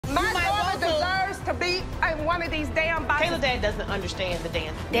to be in one of these damn boxes. Kayla's dad doesn't understand the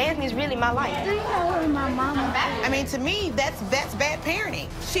dance. Dancing is really my life. Do you know who my mama? I mean, to me, that's bad parenting.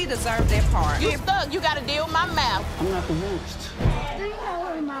 She deserved that part. You stuck. You got to deal with my mouth. I'm not the worst. Do you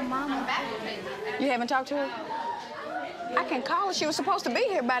know who my mama? You haven't talked to her? I can call her. She was supposed to be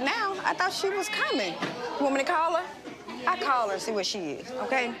here by now. I thought she was coming. You want me to call her? I'll call her and see where she is,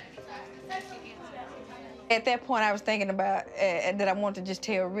 okay? At that point, I was thinking about that I wanted to just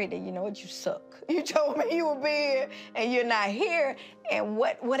tell Rita, you know what, you suck. You told me you would be here, and you're not here, and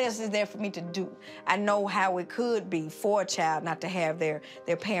what else is there for me to do? I know how it could be for a child not to have their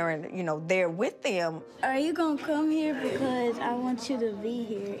parent, you know, there with them. Are you gonna come here because I want you to be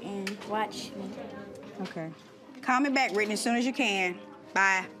here and watch me? Okay. Call me back, Brittany, as soon as you can.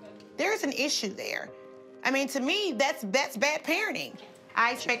 Bye. There's an issue there. I mean, to me, that's bad parenting.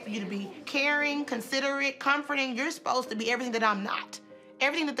 I expect you to be caring, considerate, comforting. You're supposed to be everything that I'm not.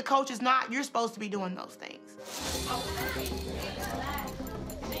 Everything that the coach is not, you're supposed to be doing those things.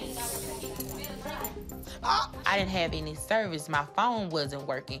 I didn't have any service. My phone wasn't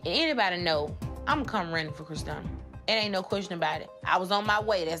working. And anybody know, I'm come running for Christina. It ain't no question about it. I was on my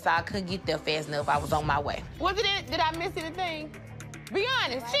way. That's all. I couldn't get there fast enough. I was on my way. Was it? Did I miss anything? Be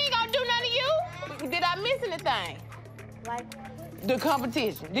honest. She ain't gonna do nothing to you. Did I miss anything? Like, the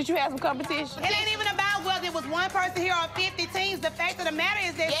competition. Did you have some competition? It ain't even about whether it was one person here or 50 teams. The fact of the matter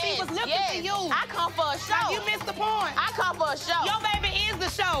is that she was looking for you. I come for a show. Like, you missed the point. I come for a show. Your baby is the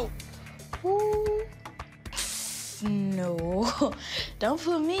show. ooh. No, don't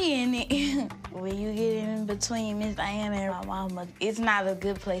put me in it. When you get in between Miss Diana and my mama, it's not a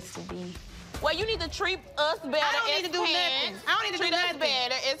good place to be. Well, you need to treat us better I don't need as to do parents. nothing. I don't need to treat do us nothing.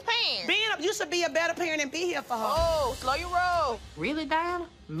 better as parents. You should be a better parent and be here for her. Oh, slow your roll. Really, Diana?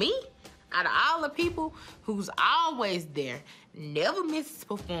 Me? Out of all the people who's always there, never misses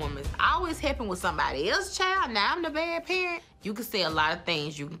performance, always helping with somebody else's child, now I'm the bad parent. You can say a lot of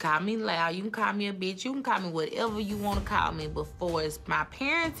things. You can call me loud, you can call me a bitch, you can call me whatever you want to call me, but for it's my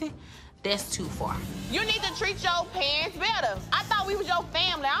parenting, that's too far. You need to treat your parents better. I thought we was your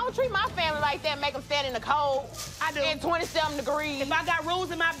family. I don't treat my family like that, make them stand in the cold. I do. In 27 degrees. If I got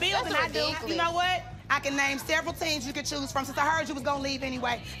rules in my building, I do. ridiculous. You know what? I can name several teams you could choose from. Since I heard you was gonna leave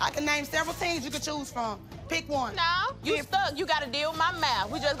anyway, I can name several teams you could choose from. Pick one. No, you stuck. You gotta deal with my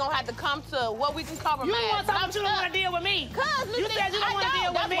mouth. We just gonna have to come to what we can compromise. You want something, but you don't want to deal with me. Cause you said you don't want to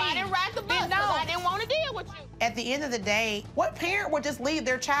deal with That's me. why I didn't ride the bus. Then Cause no. I didn't want to deal with you. At the end of the day, what parent would just leave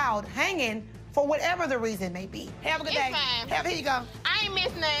their child hanging for whatever the reason may be? Have a good day. Fine. Here you go. I ain't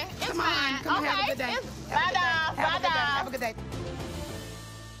missing nothing. It's Come fine. on, come on, okay. have a good day. Bye, dog. Bye, dog. Have a good day.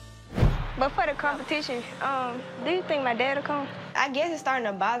 But for the competition, do you think my dad will come? I guess it's starting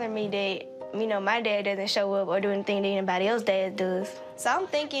to bother me that, you know, my dad doesn't show up or do anything that anybody else's dad does. So I'm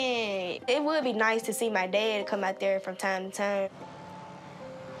thinking it would be nice to see my dad come out there from time to time.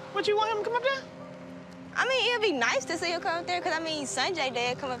 What, you want him to come up there? I mean, it'd be nice to see him come up there, because, I mean, Sanjay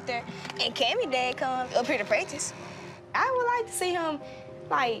dad come up there and Cammie dad come up here to practice. I would like to see him,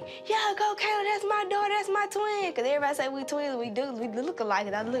 like, yeah, go Kayla, that's my daughter, that's my twin. Because everybody say we twins, we do, we look alike,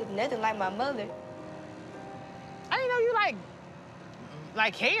 and I look nothing like my mother. I didn't know you,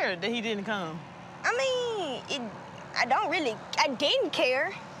 like cared that he didn't come. I mean, I didn't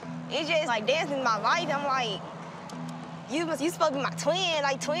care. It's just, like, dancing in my life, I'm like, you supposed to be my twin.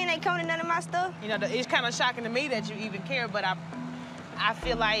 Like, twin ain't coming to none of my stuff. You know, it's kind of shocking to me that you even care, but I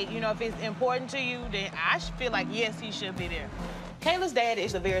feel like, you know, if it's important to you, then I feel like, yes, he should be there. Kayla's dad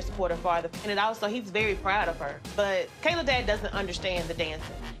is a very supportive father, and also he's very proud of her. But Kayla's dad doesn't understand the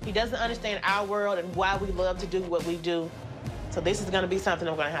dancing. He doesn't understand our world and why we love to do what we do. So this is gonna be something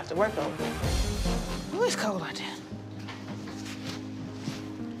I'm gonna have to work on. Ooh, it's cold out there.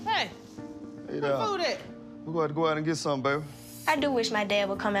 Hey, where food at? We're going to go out and get some, baby. I do wish my dad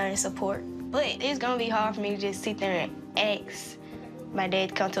would come out and support, but it's gonna be hard for me to just sit there and ask my dad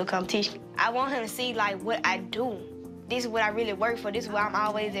to come to a competition. I want him to see, like, what I do. This is what I really work for. This is why I'm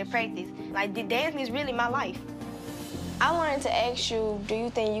always at practice. Like, the dancing is really my life. I wanted to ask you, do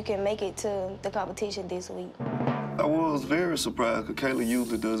you think you can make it to the competition this week? I was very surprised because Kayla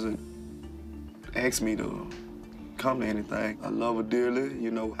usually doesn't ask me to come to anything. I love her dearly.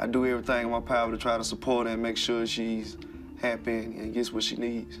 You know, I do everything in my power to try to support her and make sure she's happy and gets what she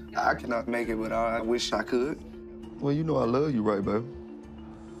needs. I cannot make it, but I wish I could. Well, you know I love you, right, baby?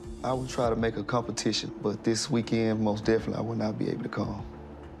 I would try to make a competition, but this weekend, most definitely, I will not be able to come.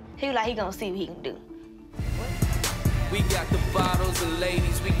 He was like, he gonna see what he can do. We got the bottles and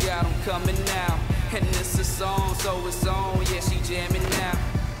ladies, we got them coming now. And it's a song, so it's on, yeah, she jamming now.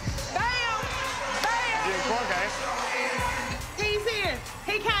 Bam! Bam! He's here.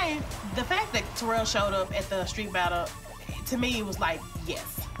 He came. The fact that Terrell showed up at the street battle, to me, it was like, yes.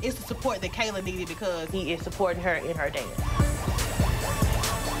 It's the support that Kayla needed because he is supporting her in her dance.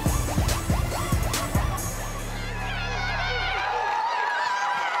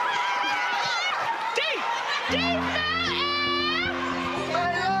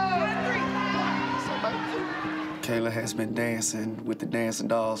 Kayla has been dancing with the dancing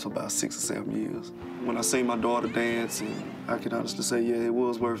dolls for about 6 or 7 years. When I see my daughter dance, and I can honestly say, yeah, it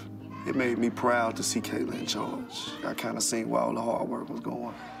was worth it. It made me proud to see Kayla in charge. I kind of seen where all the hard work was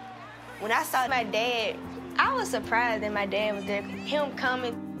going. When I saw my dad, I was surprised that my dad was there. Him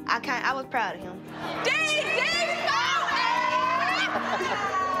coming, I was proud of him.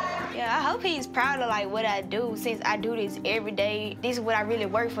 Yeah, I hope he's proud of like what I do since I do this every day. This is what I really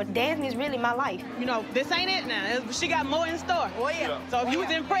work for. Dancing is really my life. You know, this ain't it now. She got more in store. Oh, yeah. So if you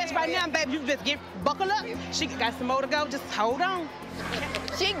was impressed right now, baby, you just buckle up. She got some more to go. Just hold on.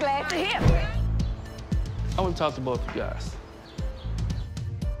 She glad to hear. I want to talk to both of you guys.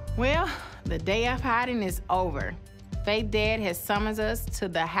 Well, the day of hiding is over. Faith Dad has summoned us to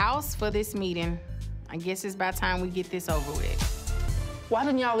the house for this meeting. I guess it's about time we get this over with. Why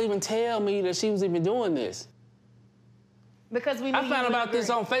didn't y'all even tell me that she was even doing this? Because we knew I found about this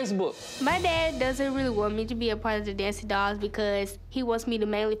on Facebook. My dad doesn't really want me to be a part of the Dancing Dolls because he wants me to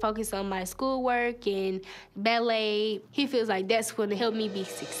mainly focus on my schoolwork and ballet. He feels like that's going to help me be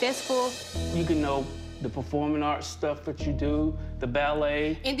successful. You can know the performing arts stuff that you do, the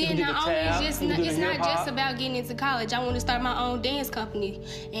ballet. And then not only it's not just about getting into college. I want to start my own dance company.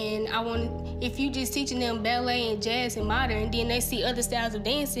 And if you just teaching them ballet and jazz and modern, and then they see other styles of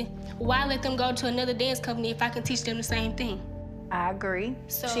dancing, why let them go to another dance company if I can teach them the same thing? I agree.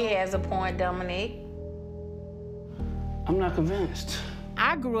 She has a point, Dominique. I'm not convinced.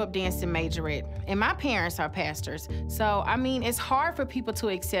 I grew up dancing majorette, and my parents are pastors. So, I mean, it's hard for people to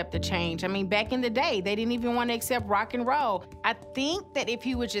accept the change. I mean, back in the day, they didn't even want to accept rock and roll. I think that if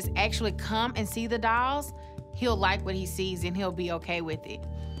he would just actually come and see the dolls, he'll like what he sees and he'll be okay with it.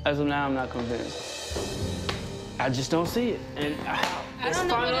 As of now, I'm not convinced. I just don't see it. And it's a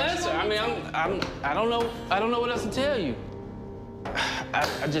final answer. I mean, I don't know what else to tell you.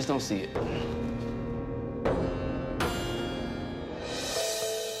 I just don't see it.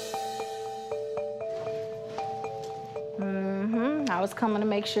 I was coming to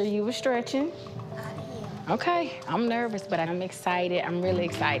make sure you were stretching. Okay, I'm nervous, but I'm excited. I'm really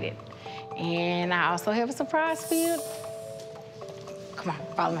excited. And I also have a surprise for you. Come on,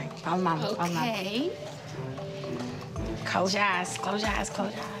 follow me. Follow Mama. Okay. Follow Mama. Close your eyes. Close your eyes.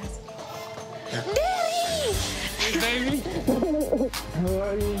 Close your eyes. Daddy! Baby. How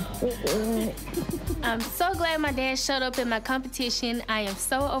are you? I'm so glad my dad showed up in my competition. I am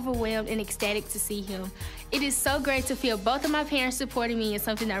so overwhelmed and ecstatic to see him. It is so great to feel both of my parents supporting me in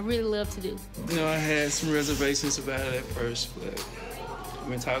something I really love to do. You know, I had some reservations about it at first, but I've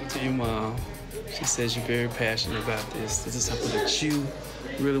been talking to your mom. She says you're very passionate about this. This is something that you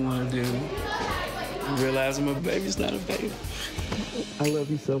really want to do. I'm realizing my baby's not a baby. I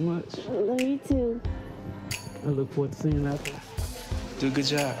love you so much. I love you too. I look forward to seeing you out there. Do a good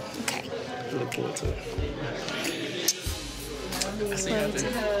job. Okay. I look forward to it. I'll see you out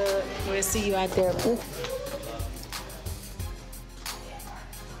there. We'll see you out there.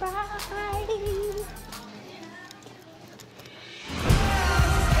 Bye.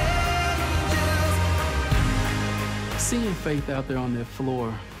 Seeing Faith out there on that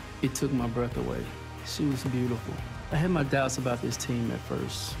floor, it took my breath away. She was beautiful. I had my doubts about this team at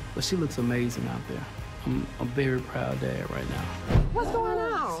first, but she looks amazing out there. I'm a very proud dad right now. What's going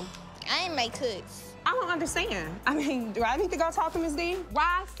on? I ain't make cuts. I don't understand. I mean, do I need to go talk to Ms. D?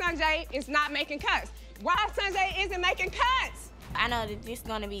 Why Sanjay is not making cuts? Why Sanjay isn't making cuts? I know that this is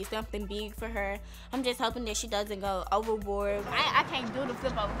gonna be something big for her. I'm just hoping that she doesn't go overboard. I can't do the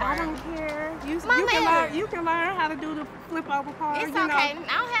flip over part. I don't care. You can learn how to do the flip over part. It's okay. I don't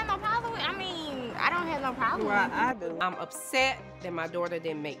have no problem with it. I mean, I don't have no problem Well, with it. I do. I'm upset that my daughter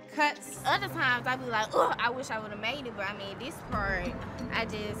didn't make cuts. Other times I be like, oh, I wish I would have made it, but I mean, this part, I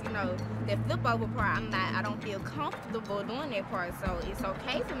just, the flip over part, I don't feel comfortable doing that part, so it's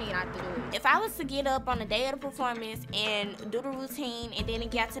okay for me not to do it. If I was to get up on the day of the performance and do the routine, and then it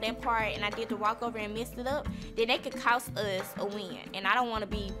got to that part and I did the walkover and messed it up, then they could cost us a win, and I don't want to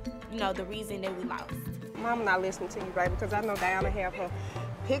be, the reason that we lost. Mom not listening to you, baby, because I know Dianna have her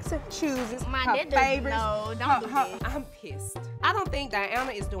picks and chooses My her dad favorites. No, don't do that. I'm pissed. I don't think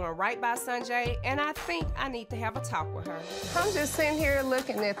Dianna is doing right by Sanjay, and I think I need to have a talk with her. I'm just sitting here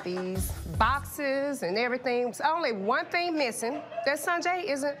looking at these boxes and everything. There's only one thing missing, that Sanjay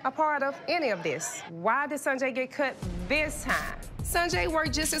isn't a part of any of this. Why did Sanjay get cut this time? Sanjay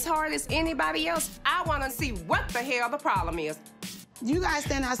worked just as hard as anybody else. I want to see what the hell the problem is. You guys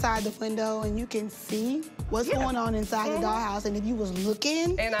stand outside the window and you can see what's going on inside the dollhouse. And if you was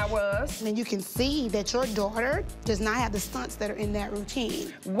looking, and I was, then you can see that your daughter does not have the stunts that are in that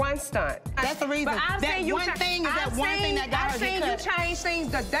routine. One stunt. That's the reason. But I've that seen you one thing is that one thing that got her I've seen get cut. you change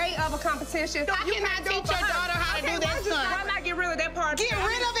things the day of a competition. I cannot teach your daughter how to do that stunt. Why not get rid of that part? Get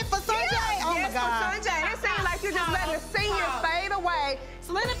rid of it for Sanjay? Oh yes, my God. for Sanjay. It seems like you're just letting the seniors fade away.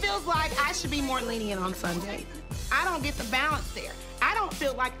 Selena feels like I should be more lenient on Sanjay. I don't get the balance there. I don't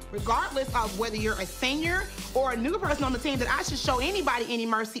feel like, regardless of whether you're a senior or a new person on the team, that I should show anybody any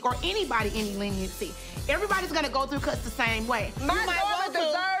mercy or anybody any leniency. Everybody's gonna go through cuts the same way. My daughter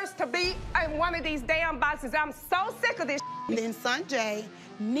deserves to be in one of these damn boxes. I'm so sick of this. Then Sanjay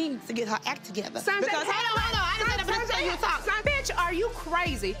needs to get her act together. Sanjay, because, hold on, I just said a bitch you talk. Bitch, are you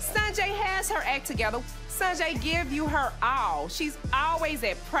crazy? Sanjay has her act together. Sanjay give you her all. She's always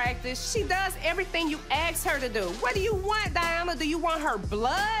at practice. She does everything you ask her to do. What do you want, Dianna? Do you want her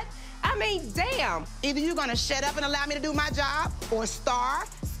blood? I mean, damn. Either you're gonna shut up and allow me to do my job, or Star,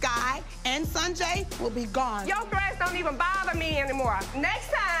 Sky, and Sanjay will be gone. Your threats don't even bother me anymore.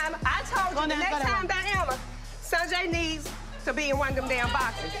 Next time, I told you, Dianna, Sanjay needs to be in one of them damn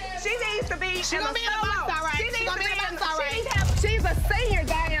boxes. She needs to be She's gonna be in a box, all right. She needs She's gonna be in a box, all right. She's a senior,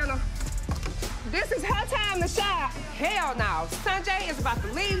 Dianna. This is her time to shine. Hell no. Sanjay is about to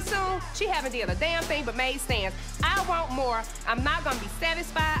leave soon. She haven't did a damn thing but made stands. I want more. I'm not gonna be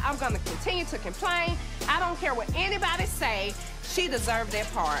satisfied. I'm gonna continue to complain. I don't care what anybody say. She deserved that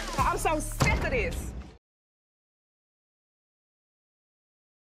part. I'm so sick of this.